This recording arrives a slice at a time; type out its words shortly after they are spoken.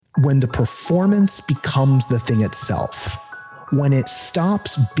when the performance becomes the thing itself, when it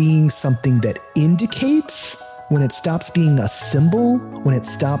stops being something that indicates, when it stops being a symbol, when it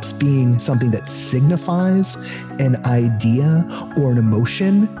stops being something that signifies an idea or an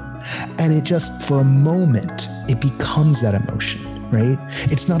emotion, and it just, for a moment, it becomes that emotion, right?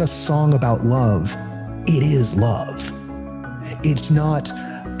 It's not a song about love. It is love. It's not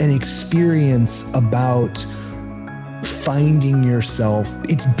an experience about finding yourself.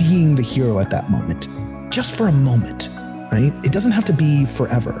 It's being the hero at that moment, just for a moment, right? It doesn't have to be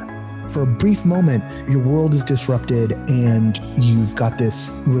forever. For a brief moment, your world is disrupted and you've got this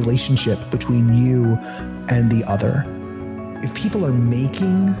relationship between you and the other. If people are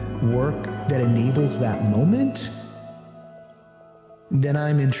making work that enables that moment, then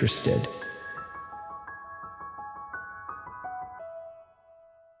I'm interested.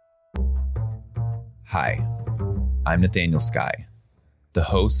 Hi, I'm Nathaniel Sky, the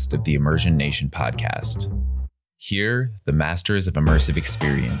host of the Immersion Nation podcast. Here, the masters of immersive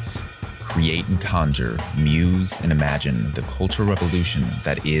experience create and conjure, muse, and imagine the cultural revolution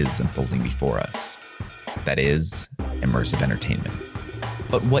that is unfolding before us. That is immersive entertainment.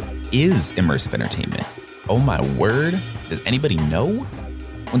 But what is immersive entertainment? Oh my word, does anybody know?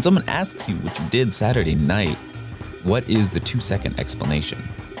 When someone asks you what you did Saturday night, what is the 2-second explanation?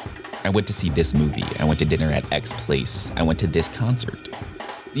 I went to see this movie. I went to dinner at X place. I went to this concert.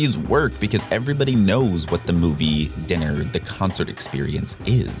 These work because everybody knows what the movie, dinner, the concert experience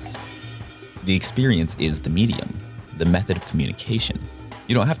is. The experience is the medium, the method of communication.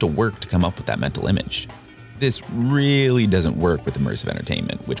 You don't have to work to come up with that mental image. This really doesn't work with immersive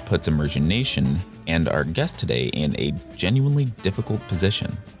entertainment, which puts Immersion Nation and our guest today in a genuinely difficult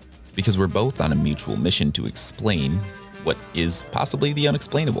position, because we're both on a mutual mission to explain what is possibly the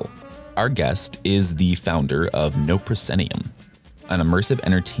unexplainable. Our guest is the founder of No Proscenium, an immersive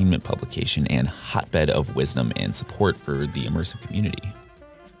entertainment publication and hotbed of wisdom and support for the immersive community.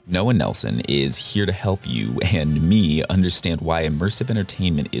 Noah Nelson is here to help you and me understand why immersive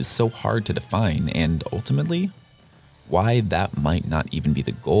entertainment is so hard to define and ultimately why that might not even be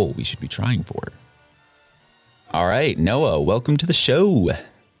the goal we should be trying for. All right, Noah, welcome to the show.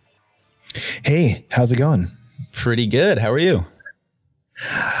 Hey, how's it going? Pretty good. How are you?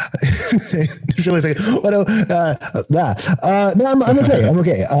 Just realized, like, no, I'm okay. I'm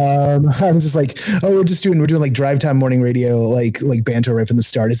okay. I'm just like, we're doing like drive time morning radio, like banter right from the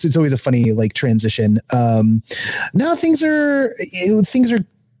start. It's always a funny like transition. Now things are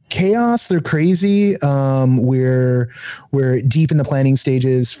chaos. They're crazy. We're deep in the planning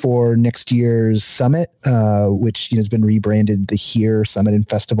stages for next year's summit, which has been rebranded the Here Summit and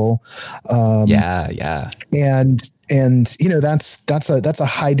Festival. Yeah. And that's a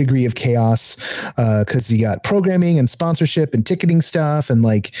high degree of chaos, because you got programming and sponsorship and ticketing stuff and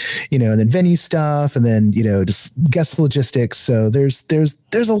and then venue stuff and then just guest logistics. So there's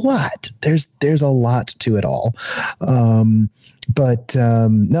a lot. There's a lot to it all. But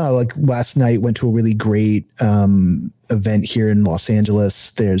last night went to a really great event here in Los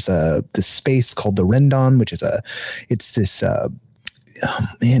Angeles. There's this space called the Rendon, which is it's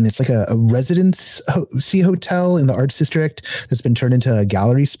like a residency hotel in the Arts District that's been turned into a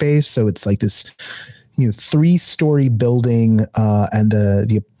gallery space. So it's like this 3-story building, and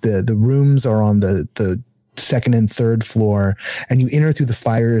the rooms are on the second and third floor, and you enter through the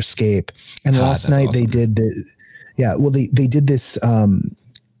fire escape. And last night awesome. They did this.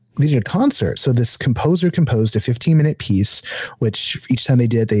 They did a concert. So this composer composed a 15-minute piece, which each time they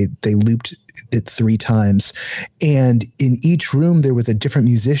did, they looped it 3 times. And in each room, there was a different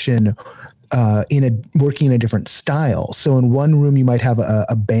musician working in a different style. So in one room, you might have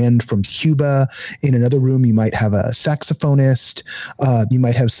a band from Cuba. In another room, you might have a saxophonist. You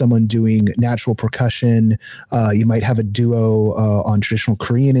might have someone doing natural percussion. You might have a duo on traditional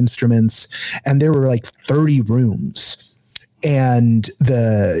Korean instruments. And there were like 30 rooms. And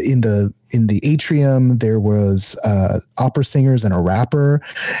in the atrium, there was opera singers and a rapper,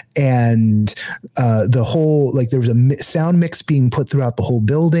 and the whole there was a sound mix being put throughout the whole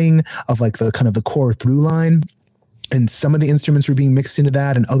building of the core through line. And some of the instruments were being mixed into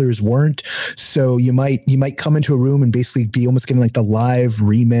that and others weren't. So you might come into a room and basically be almost getting the live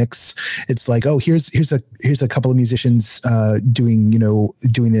remix. It's like, oh, here's a couple of musicians doing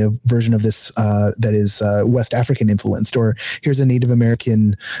the version of this that is West African influenced, or here's a Native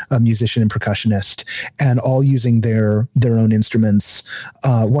American musician and percussionist, and all using their own instruments.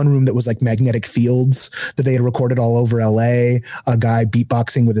 One room that was like magnetic fields that they had recorded all over LA, a guy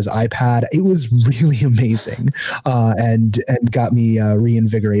beatboxing with his iPad. It was really amazing. and got me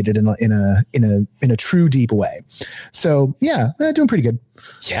reinvigorated in a true deep way. So yeah, doing pretty good.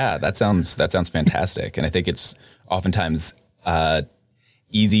 Yeah, that sounds fantastic. And I think it's oftentimes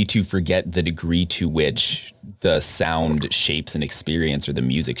easy to forget the degree to which the sound shapes an experience or the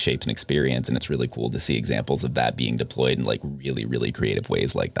music shapes an experience. And it's really cool to see examples of that being deployed in like really, really creative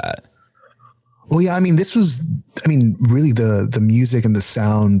ways like that. Well, yeah, really the music and the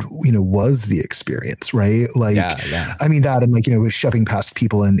sound, was the experience, right? Like, yeah. That and like, shoving past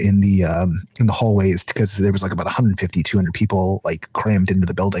people in the hallways because there was like about 150, 200 people like crammed into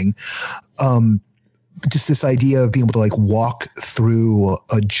the building. Just this idea of being able to like walk through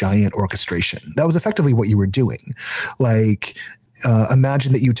a giant orchestration. That was effectively what you were doing. Like,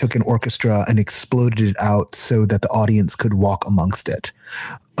 imagine that you took an orchestra and exploded it out so that the audience could walk amongst it,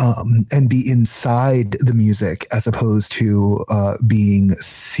 and be inside the music as opposed to being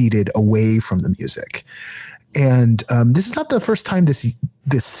seated away from the music. And this is not the first time this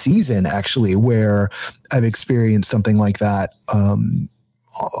season, actually, where I've experienced something like that.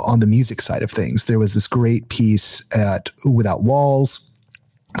 On the music side of things, there was this great piece at Without Walls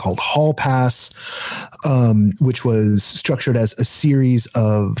called Hall Pass, which was structured as a series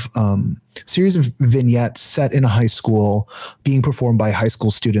of vignettes set in a high school, being performed by high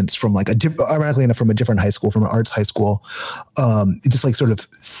school students from like ironically enough, from a different high school, from an arts high school. Just like sort of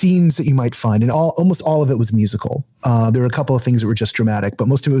scenes that you might find, and almost all of it was musical. There were a couple of things that were just dramatic, but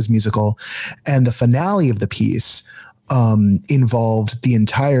most of it was musical. And the finale of the piece involved the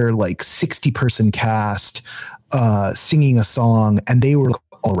entire like 60-person cast singing a song, and they were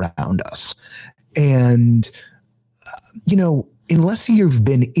all around us. And unless you've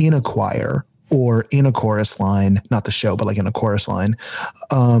been in a choir or in a chorus line, not the show, but like in a chorus line,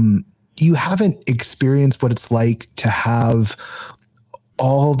 you haven't experienced what it's like to have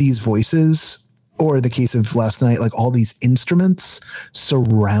all these voices, or in the case of last night, like all these instruments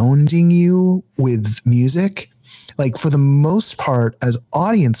surrounding you with music. Like, for the most part, as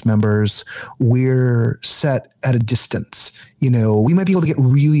audience members, we're set at a distance. We might be able to get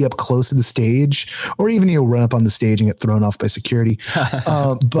really up close to the stage, or even, run up on the stage and get thrown off by security.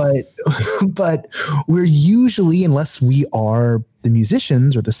 But we're usually, unless we are the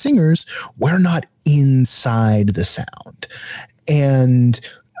musicians or the singers, we're not inside the sound. And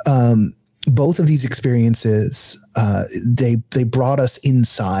both of these experiences, they brought us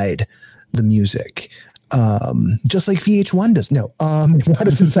inside the music. Just like VH1 does. No, brought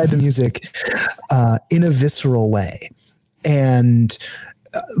us inside the music in a visceral way. And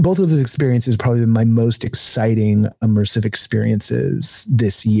both of those experiences probably been my most exciting immersive experiences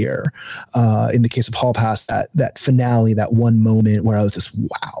this year. In the case of Hall Pass, that finale, that one moment where I was just,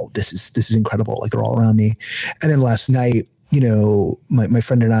 wow, this is incredible. Like, they're all around me. And then last night, my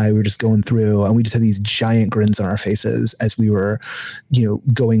friend and I were just going through, and we just had these giant grins on our faces as we were,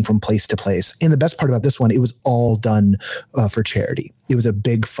 going from place to place. And the best part about this one, it was all done for charity. It was a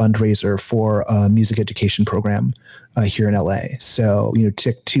big fundraiser for a music education program here in LA. So,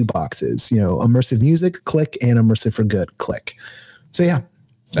 tick 2 boxes, immersive music, click, and immersive for good, click. So yeah,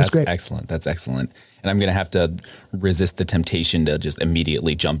 that's great. Excellent. That's excellent. And I'm going to have to resist the temptation to just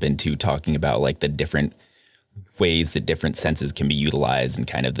immediately jump into talking about like the different ways that different senses can be utilized and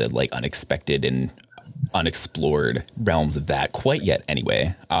kind of the like unexpected and unexplored realms of that quite yet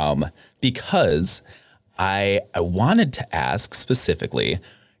anyway. Because I wanted to ask specifically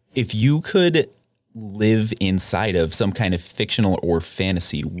if you could live inside of some kind of fictional or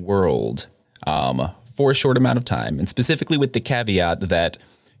fantasy world for a short amount of time, and specifically with the caveat that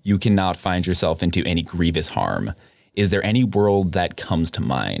you cannot find yourself into any grievous harm. Is there any world that comes to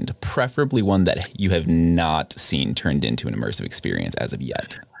mind, preferably one that you have not seen turned into an immersive experience as of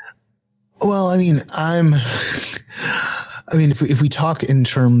yet? Well, if we talk in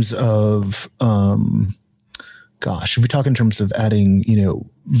terms of, if we talk in terms of adding,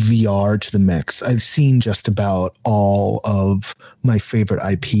 VR to the mix, I've seen just about all of my favorite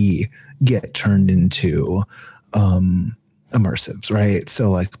IP get turned into, immersives, right?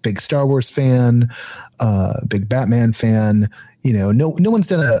 So like big Star Wars fan, big Batman fan, no one's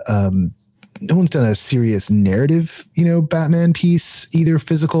done a serious narrative, Batman piece, either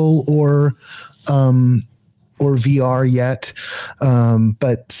physical or VR yet.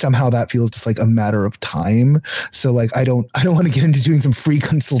 But somehow that feels just like a matter of time. So like, I don't want to get into doing some free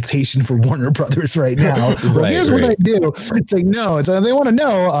consultation for Warner Brothers right now. Well, here's what I do. It's like, no, they want to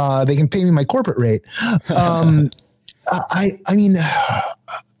know, they can pay me my corporate rate.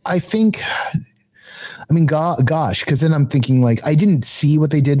 I think I mean, gosh, because then I'm thinking like I didn't see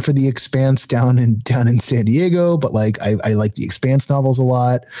what they did for The Expanse down in San Diego, but like I like the Expanse novels a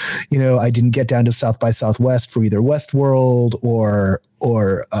lot. You know, I didn't get down to South by Southwest for either Westworld or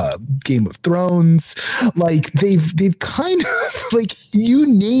Game of Thrones. Like they've kind of like, you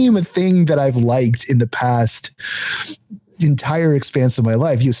name a thing that I've liked in the past entire expanse of my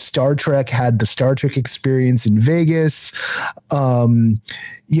life. Star Trek had the Star Trek experience in Vegas.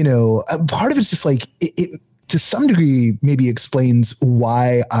 You know, part of it's just like it to some degree maybe explains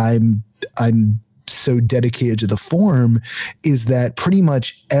why I'm so dedicated to the form, is that pretty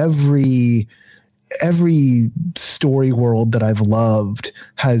much every story world that I've loved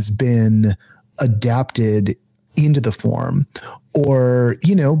has been adapted into the form. Or,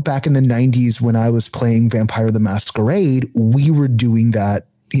 you know, back in the 90s when I was playing Vampire the Masquerade, we were doing that,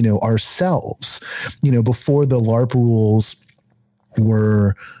 you know, ourselves. You know, before the LARP rules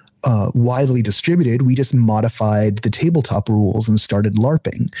were widely distributed, we just modified the tabletop rules and started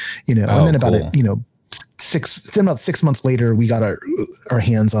LARPing, you know. And then about 6 months later, we got our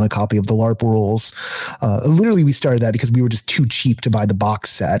hands on a copy of the LARP rules. Literally, we started that because we were just too cheap to buy the box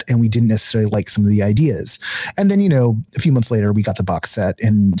set, and we didn't necessarily like some of the ideas. And then, you know, a few months later, we got the box set,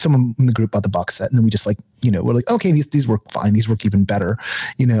 and someone in the group bought the box set, and then we just like, you know, we're like, okay, these work fine. These work even better.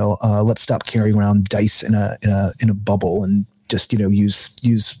 You know, let's stop carrying around dice in a bubble and just, you know,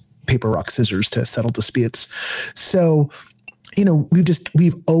 use paper, rock, scissors to settle disputes. So, you know,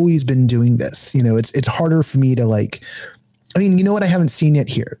 we've always been doing this. You know, it's harder for me to like, I mean, you know what I haven't seen yet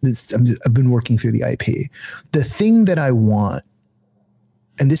here? I've been working through the IP. The thing that I want,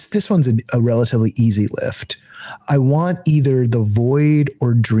 and this one's a relatively easy lift. I want either The Void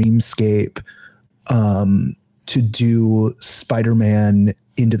or Dreamscape to do Spider-Man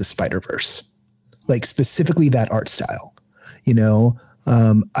Into the Spider-Verse, like specifically that art style. You know,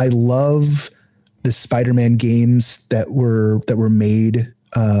 I love the Spider-Man games that were made,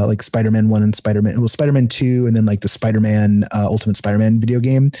 like Spider-Man 1 and Spider-Man 2, and then like the Spider-Man Ultimate Spider-Man video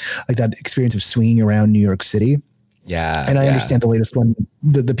game, like that experience of swinging around New York City. Yeah. And I understand the latest one,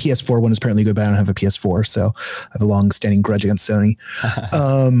 the PS4 one is apparently good, but I don't have a PS4, so I have a long-standing grudge against Sony.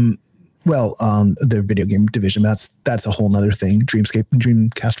 The video game division, that's a whole nother thing. Dreamscape and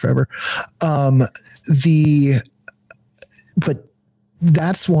Dreamcast forever. But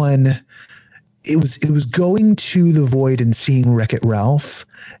that's one. It was going to The Void and seeing Wreck-It Ralph,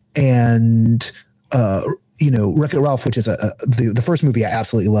 and you know, Wreck-It Ralph, which is the first movie I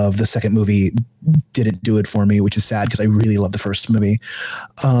absolutely love. The second movie didn't do it for me, which is sad because I really love the first movie.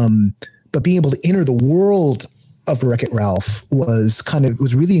 But being able to enter the world of Wreck-It Ralph was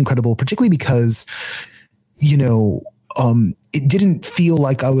really incredible, particularly because, you know, it didn't feel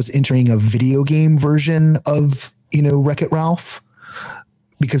like I was entering a video game version of, you know, Wreck-It Ralph.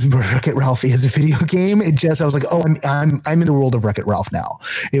 Because Wreck-It Ralph is a video game. I was like, oh, I'm in the world of Wreck-It Ralph now.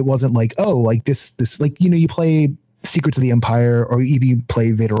 It wasn't like, oh, like this, like, you know, you play Secrets of the Empire or even you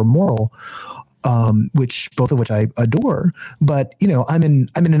play Vader Immortal, both of which I adore. But, you know, I'm in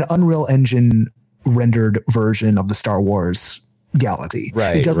an Unreal Engine rendered version of the Star Wars galaxy.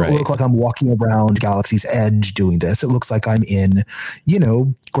 Right. It doesn't look like I'm walking around Galaxy's Edge doing this. It looks like I'm in, you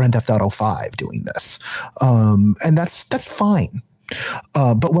know, Grand Theft Auto 5 doing this. And that's fine.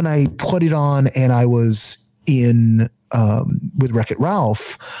 But when I put it on and I was in with Wreck-It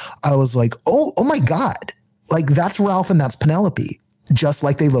Ralph, I was like, oh my God, like that's Ralph and that's Penelope, just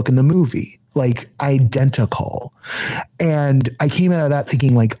like they look in the movie, like identical. And I came out of that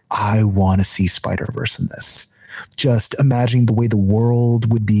thinking like, I want to see Spider-Verse in this. Just imagining the way the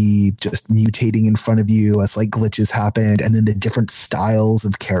world would be just mutating in front of you as like glitches happened, and then the different styles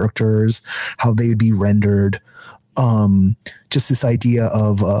of characters, how they would be rendered. Just this idea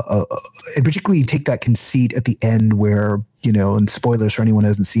of, and particularly take that conceit at the end where, you know, and spoilers for anyone who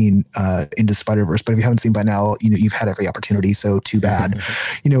hasn't seen Into Spider-Verse, but if you haven't seen by now, you know, you've had every opportunity, so too bad.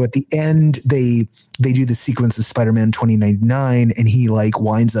 You know, at the end, they do the sequence of Spider-Man 2099, and he like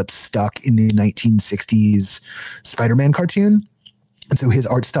winds up stuck in the 1960s Spider-Man cartoon. And so his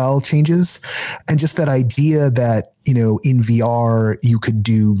art style changes. And just that idea that, you know, in VR, you could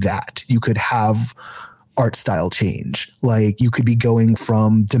do that. You could have art style change. Like you could be going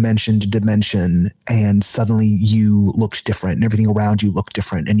from dimension to dimension and suddenly you looked different and everything around you looked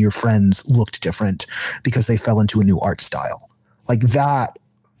different and your friends looked different because they fell into a new art style. Like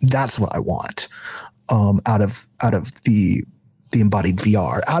that's what I want out of the embodied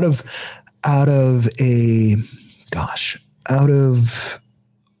VR, out of a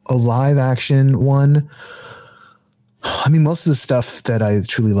live action one. I mean, most of the stuff that I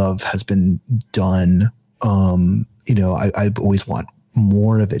truly love has been done. You know, I always want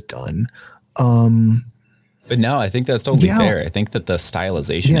more of it done. But no, I think that's totally fair. I think that the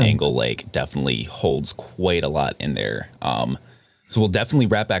stylization angle like definitely holds quite a lot in there. So we'll definitely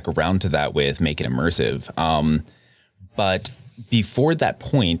wrap back around to that with Make It Immersive. But before that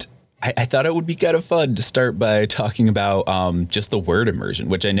point, I thought it would be kind of fun to start by talking about just the word immersion,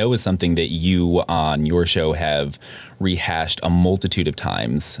 which I know is something that you on your show have rehashed a multitude of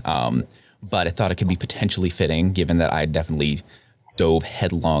times. But I thought it could be potentially fitting, given that I definitely dove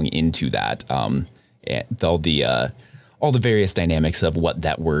headlong into that. All the various dynamics of what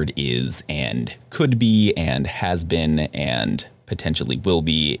that word is and could be and has been and potentially will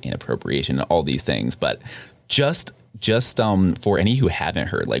be in appropriation and all these things. But just for any who haven't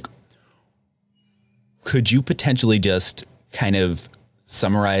heard, like, could you potentially just kind of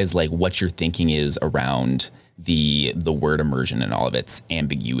summarize like what your thinking is around the word immersion and all of its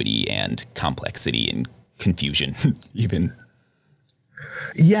ambiguity and complexity and confusion even?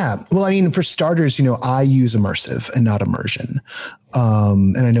 Yeah. Well, I mean, for starters, I use immersive and not immersion.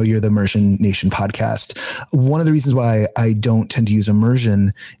 And I know you're the Immersion Nation podcast. One of the reasons why I don't tend to use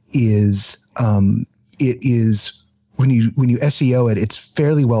immersion is it is when you SEO it, it's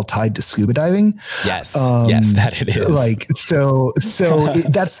fairly well tied to scuba diving. Yes. Yes, that it is. Like, so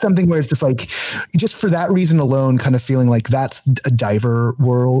that's something where it's just like, just for that reason alone, kind of feeling like that's a diver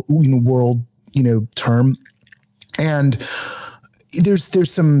world, term. And there's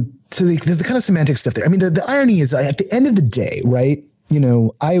some, so the kind of semantic stuff there. I mean, the irony is at the end of the day, right?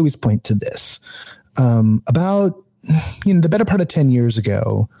 I always point to this, about, the better part of 10 years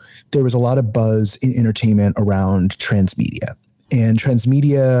ago, there was a lot of buzz in entertainment around transmedia. And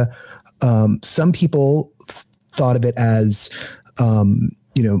transmedia, some people thought of it as,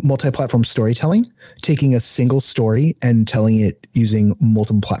 multi-platform storytelling, taking a single story and telling it using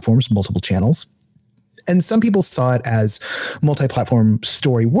multiple platforms, multiple channels. And some people saw it as multi-platform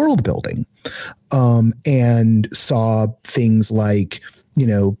story world building, and saw things like,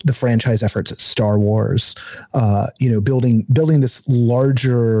 the franchise efforts at Star Wars, building this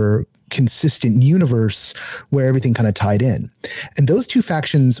larger consistent universe where everything kind of tied in. And those two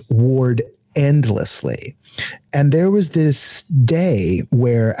factions warred endlessly. And there was this day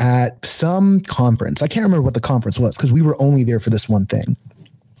where at some conference, I can't remember what the conference was because we were only there for this one thing.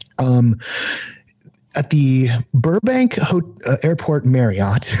 At the Burbank Airport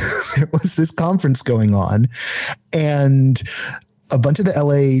Marriott, there was this conference going on, and a bunch of the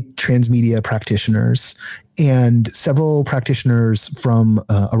LA transmedia practitioners and several practitioners from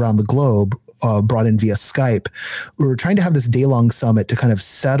around the globe brought in via Skype. We were trying to have this day-long summit to kind of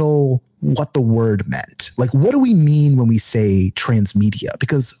settle what the word meant. Like, what do we mean when we say transmedia?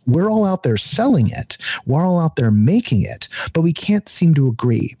 Because we're all out there selling it. We're all out there making it, but we can't seem to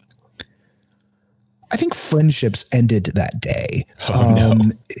agree. I think friendships ended that day.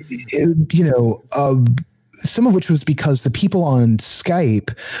 Some of which was because the people on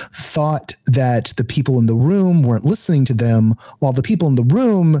Skype thought that the people in the room weren't listening to them, while the people in the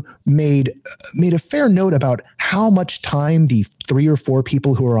room made a fair note about how much time the 3 or 4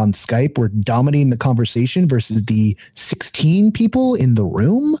 people who are on Skype were dominating the conversation versus the 16 people in the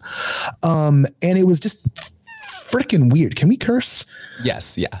room. And it was just freaking weird. Can we curse?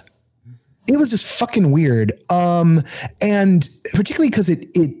 Yes. Yeah. It was just fucking weird. And particularly because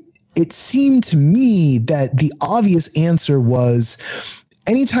it seemed to me that the obvious answer was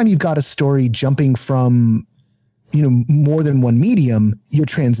anytime you've got a story jumping from, more than one medium, you're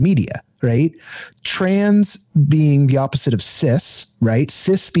transmedia, right? Trans being the opposite of cis, right?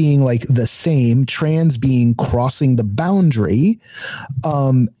 Cis being like the same, trans being crossing the boundary,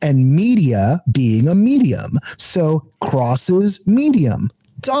 and media being a medium. So crosses medium.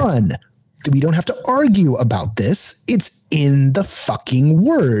 Done. We don't have to argue about this. It's in the fucking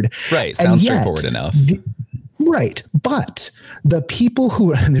word. Right. Sounds straightforward enough. Right. But the people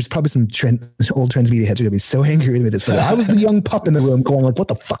who, and there's probably some old transmedia heads who are going to be so angry with this, but I was the young pup in the room going like, what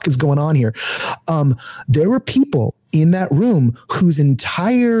the fuck is going on here? There were people in that room whose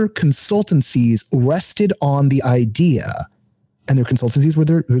entire consultancies rested on the idea, and their consultancies were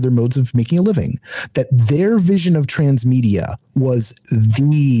their modes of making a living, that their vision of transmedia was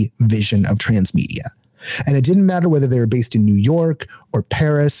the vision of transmedia. And it didn't matter whether they were based in New York or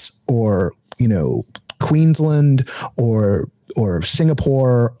Paris or, Queensland or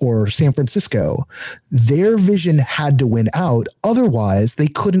Singapore or San Francisco. Their vision had to win out. Otherwise, they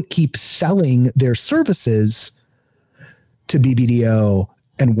couldn't keep selling their services to BBDO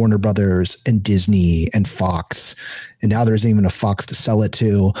and Warner Brothers and Disney and Fox. And now there isn't even a Fox to sell it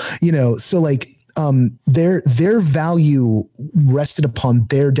to, so like, their value rested upon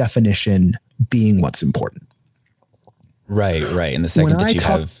their definition being what's important. Right. And the second that you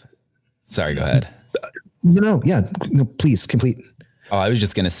have, sorry, go ahead. Yeah, no, please complete. Oh, I was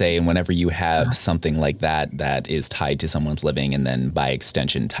just going to say, and whenever you have something like that is tied to someone's living and then by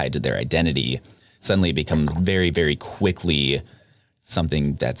extension tied to their identity, suddenly it becomes very, very quickly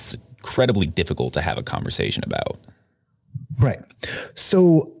something that's incredibly difficult to have a conversation about. Right.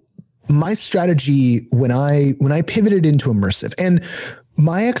 So my strategy when I pivoted into immersive, and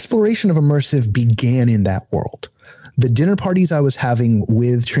my exploration of immersive began in that world. The dinner parties I was having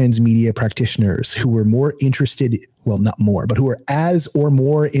with transmedia practitioners who were more interested, well, not more, but who were as or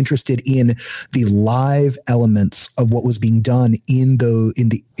more interested in the live elements of what was being done in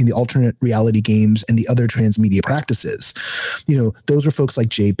the alternate reality games and the other transmedia practices. Those were folks like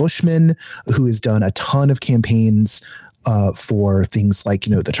Jay Bushman, who has done a ton of campaigns for things like,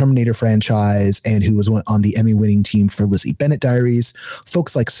 the Terminator franchise, and who was on the Emmy-winning team for Lizzie Bennett Diaries.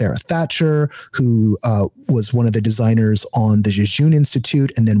 Folks like Sarah Thatcher, who was one of the designers on the Jejune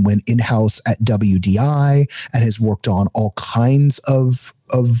Institute and then went in-house at WDI and has worked on all kinds of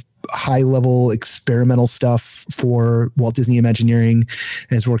high-level experimental stuff for Walt Disney Imagineering,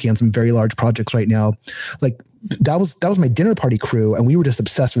 and is working on some very large projects right now. Like that was my dinner party crew, and we were just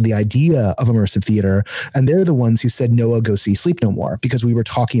obsessed with the idea of immersive theater. And they're the ones who said, Noah, go see Sleep No More, because we were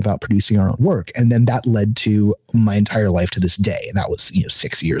talking about producing our own work. And then that led to my entire life to this day. And that was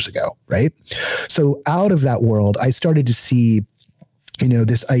 6 years ago, right? So out of that world, I started to see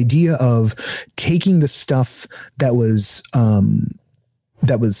this idea of taking the stuff that was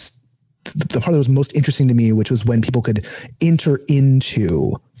the part that was most interesting to me, which was when people could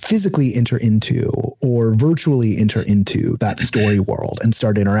physically enter into, or virtually enter into that story world and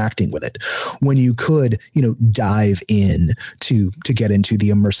start interacting with it. When you could, dive in to get into the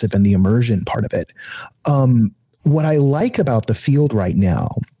immersive and the immersion part of it. What I like about the field right now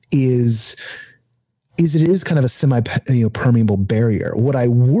is it is kind of a permeable barrier. What I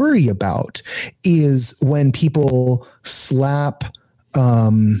worry about is when people slap,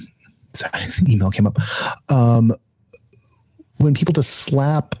 sorry, an email came up. When people just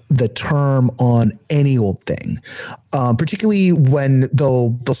slap the term on any old thing, particularly when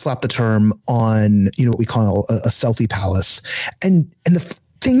they'll slap the term on, what we call a selfie palace. And the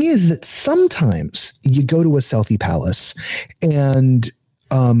thing is that sometimes you go to a selfie palace and,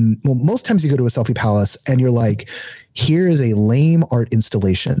 most times you go to a selfie palace and you're like, here is a lame art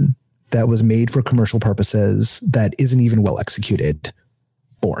installation that was made for commercial purposes that isn't even well executed.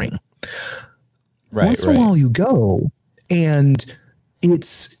 Boring. Right. Once in a while you go and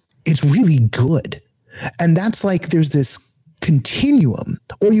it's really good. And that's like, there's this continuum,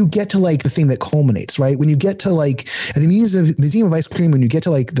 or you get to like the thing that culminates, right? When you get to like at the Museum of Ice Cream, when you get to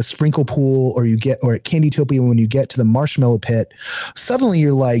like the sprinkle pool, or at Candytopia, when you get to the marshmallow pit, suddenly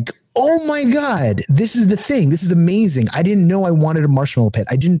you're like, oh my God, this is the thing. This is amazing. I didn't know I wanted a marshmallow pit.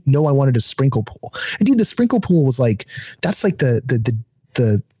 I didn't know I wanted a sprinkle pool. Indeed, the sprinkle pool was like, that's like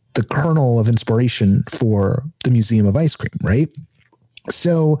the kernel of inspiration for the Museum of Ice Cream, right?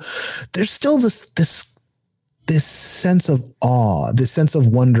 So there's still this sense of awe, this sense of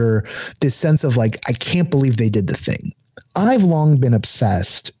wonder, this sense of like, I can't believe they did the thing. I've long been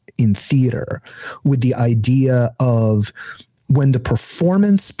obsessed in theater with the idea of when the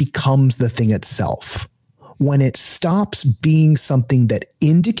performance becomes the thing itself, when it stops being something that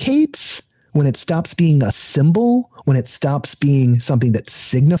indicates, when it stops being a symbol, when it stops being something that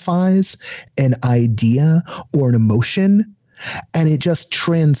signifies an idea or an emotion, and it just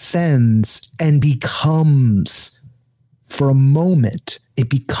transcends and becomes, for a moment, it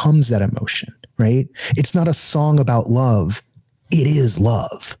becomes that emotion, right? It's not a song about love. It is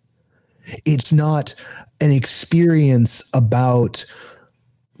love. It's not an experience about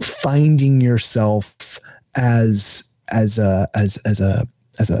finding yourself as a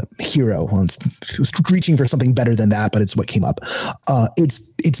hero. Well, it's reaching for something better than that, but it's what came up.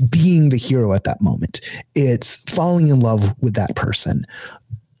 It's being the hero at that moment. It's falling in love with that person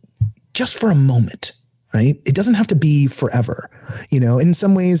just for a moment, right? It doesn't have to be forever. In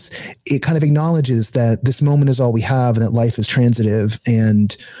some ways, it kind of acknowledges that this moment is all we have and that life is transitive,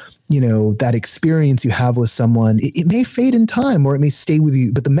 and that experience you have with someone, it may fade in time or it may stay with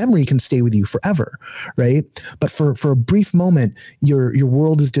you, but the memory can stay with you forever, right? But for a brief moment, your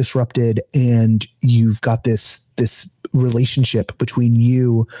world is disrupted and you've got this relationship between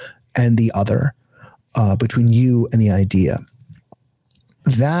you and the other, between you and the idea.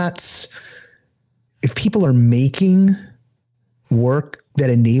 That's, if people are making work that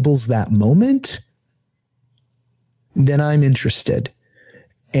enables that moment, then I'm interested.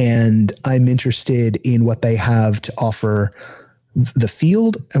 And I'm interested in what they have to offer the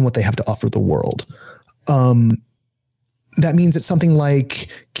field and what they have to offer the world. That means that something like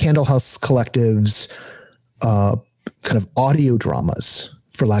Candle House Collective's kind of audio dramas,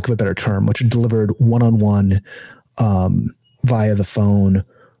 for lack of a better term, which are delivered one-on-one via the phone,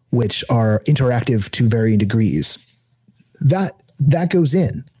 which are interactive to varying degrees. That goes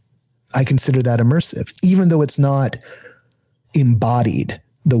in. I consider that immersive, even though it's not embodied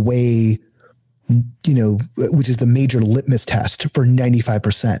the way, which is the major litmus test for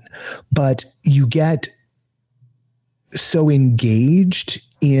 95%. But you get so engaged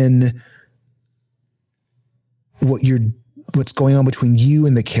in what's going on between you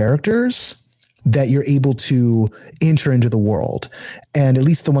and the characters that you're able to enter into the world. And at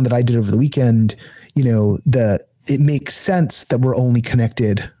least the one that I did over the weekend, it makes sense that we're only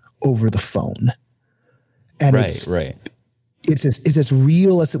connected over the phone. And right. It's as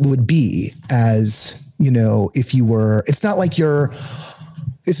real as it would be as, if you were, it's not like you're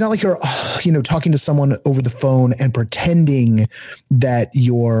talking to someone over the phone and pretending that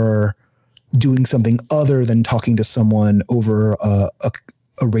you're doing something other than talking to someone over a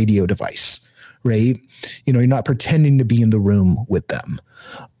radio device, right? You're not pretending to be in the room with them.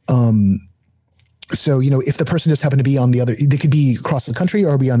 So, if the person just happened to be on the other, they could be across the country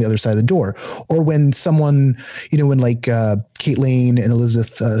or be on the other side of the door. Or when someone, when like Kate Lane and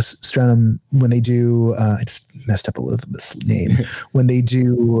Elizabeth Stranham, when they do, I just messed up Elizabeth's name, when they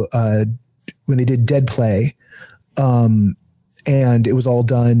did Dead Play, and it was all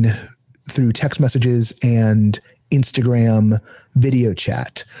done through text messages and Instagram video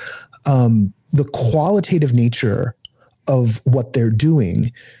chat. The qualitative nature of what they're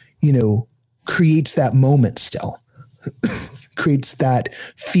doing, creates that moment still, creates that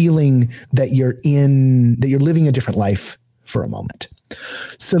feeling that you're living a different life for a moment.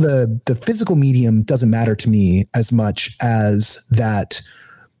 So the physical medium doesn't matter to me as much as that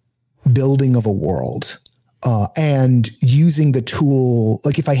building of a world. And using the tool,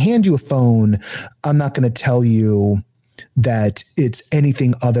 like if I hand you a phone, I'm not going to tell you that it's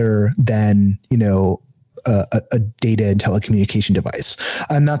anything other than, a data and telecommunication device.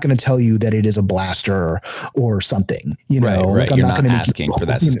 I'm not going to tell you that it is a blaster or something, Right. Like I'm You're not not going to asking for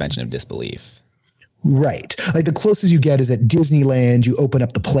that suspension of disbelief. Right. Like the closest you get is at Disneyland, you open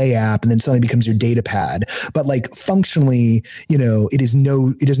up the Play app and then suddenly becomes your data pad. But like functionally, it is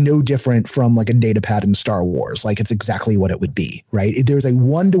no different from like a data pad in Star Wars. Like it's exactly what it would be, right? There's a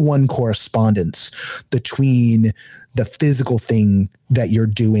one-to-one correspondence between the physical thing that you're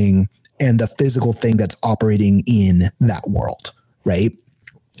doing and the physical thing that's operating in that world, right?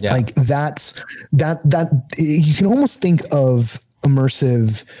 Yeah. Like that you can almost think of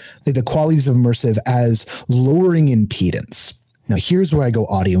immersive, like the qualities of immersive as lowering impedance. Now, here's where I go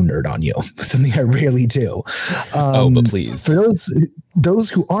audio nerd on you, something I rarely do. But please. For those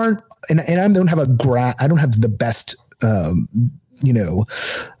who aren't, and I don't have I don't have the best,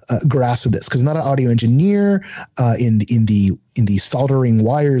 grasp of this because I'm not an audio engineer in the soldering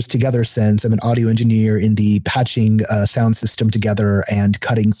wires together sense. I'm an audio engineer in the patching sound system together and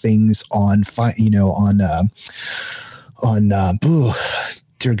cutting things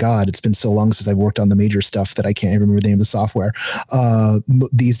dear God, it's been so long since I've worked on the major stuff that I can't even remember the name of the software.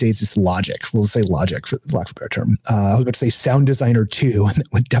 These days it's Logic. We'll say Logic for lack of a better term. I was about to say Sound Designer 2, and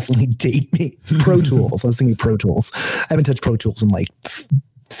that would definitely date me. Pro Tools. I was thinking Pro Tools. I haven't touched Pro Tools in like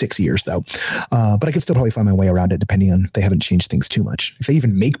 6 years though. But I could still probably find my way around it depending on if they haven't changed things too much. If they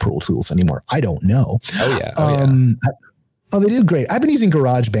even make Pro Tools anymore, I don't know. Oh yeah. Oh, they do great. I've been using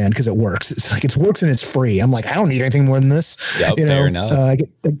GarageBand because it works. It's like it works and it's free. I'm like, I don't need anything more than this. Yep, fair enough. I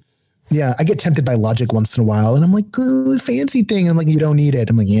get tempted by Logic once in a while, and I'm like, oh, fancy thing. And I'm like, you don't need it.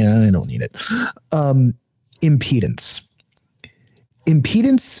 I'm like, yeah, I don't need it. Impedance.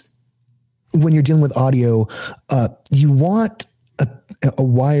 When you're dealing with audio, you want a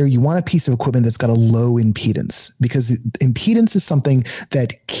wire, you want a piece of equipment that's got a low impedance because impedance is something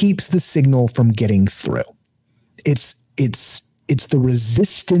that keeps the signal from getting through. It's the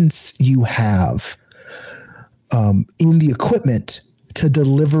resistance you have in the equipment to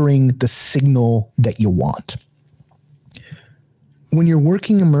delivering the signal that you want. When you're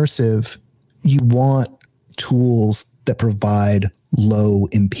working immersive, you want tools that provide low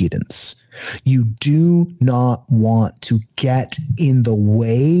impedance. You do not want to get in the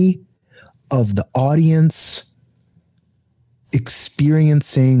way of the audience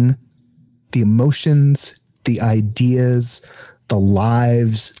experiencing the emotions, the ideas, the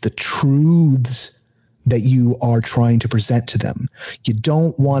lives, the truths that you are trying to present to them. You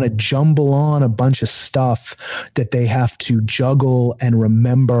don't want to jumble on a bunch of stuff that they have to juggle and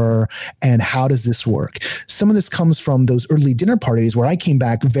remember. And how does this work? Some of this comes from those early dinner parties where I came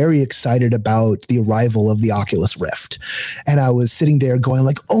back very excited about the arrival of the Oculus Rift. And I was sitting there going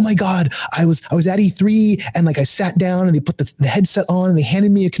like, oh my God, I was at E3 and like I sat down and they put the headset on and they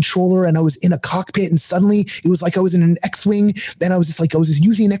handed me a controller and I was in a cockpit and suddenly it was like I was in an X-Wing and I was just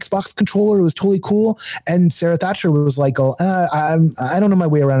using an Xbox controller. It was totally cool. And Sarah Thatcher was like, oh, I don't know my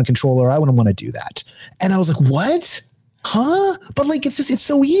way around a controller. I wouldn't want to do that. And I was like, what? Huh? But like, it's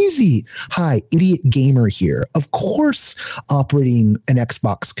so easy. Hi, idiot gamer here. Of course, operating an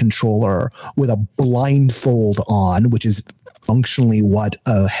Xbox controller with a blindfold on, which is functionally what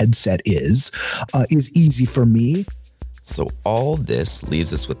a headset is easy for me. So all this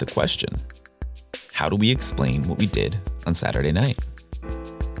leaves us with the question, how do we explain what we did on Saturday night?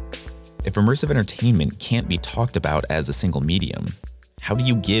 If immersive entertainment can't be talked about as a single medium, how do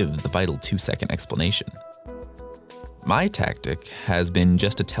you give the vital 2-second explanation? My tactic has been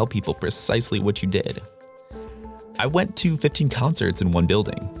just to tell people precisely what you did. I went to 15 concerts in one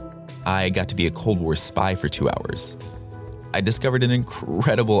building. I got to be a Cold War spy for 2 hours. I discovered an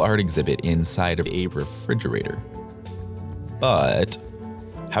incredible art exhibit inside of a refrigerator. But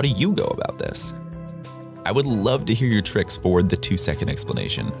how do you go about this? I would love to hear your tricks for the 2-second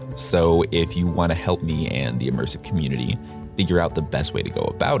explanation. So if you want to help me and the immersive community figure out the best way to go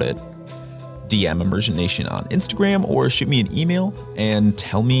about it, DM Immersion Nation on Instagram or shoot me an email and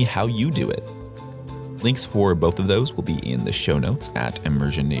tell me how you do it. Links for both of those will be in the show notes at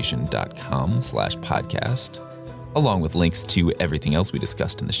immersionnation.com/podcast, along with links to everything else we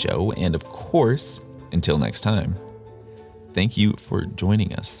discussed in the show. And of course, until next time, thank you for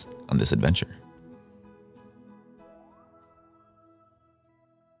joining us on this adventure.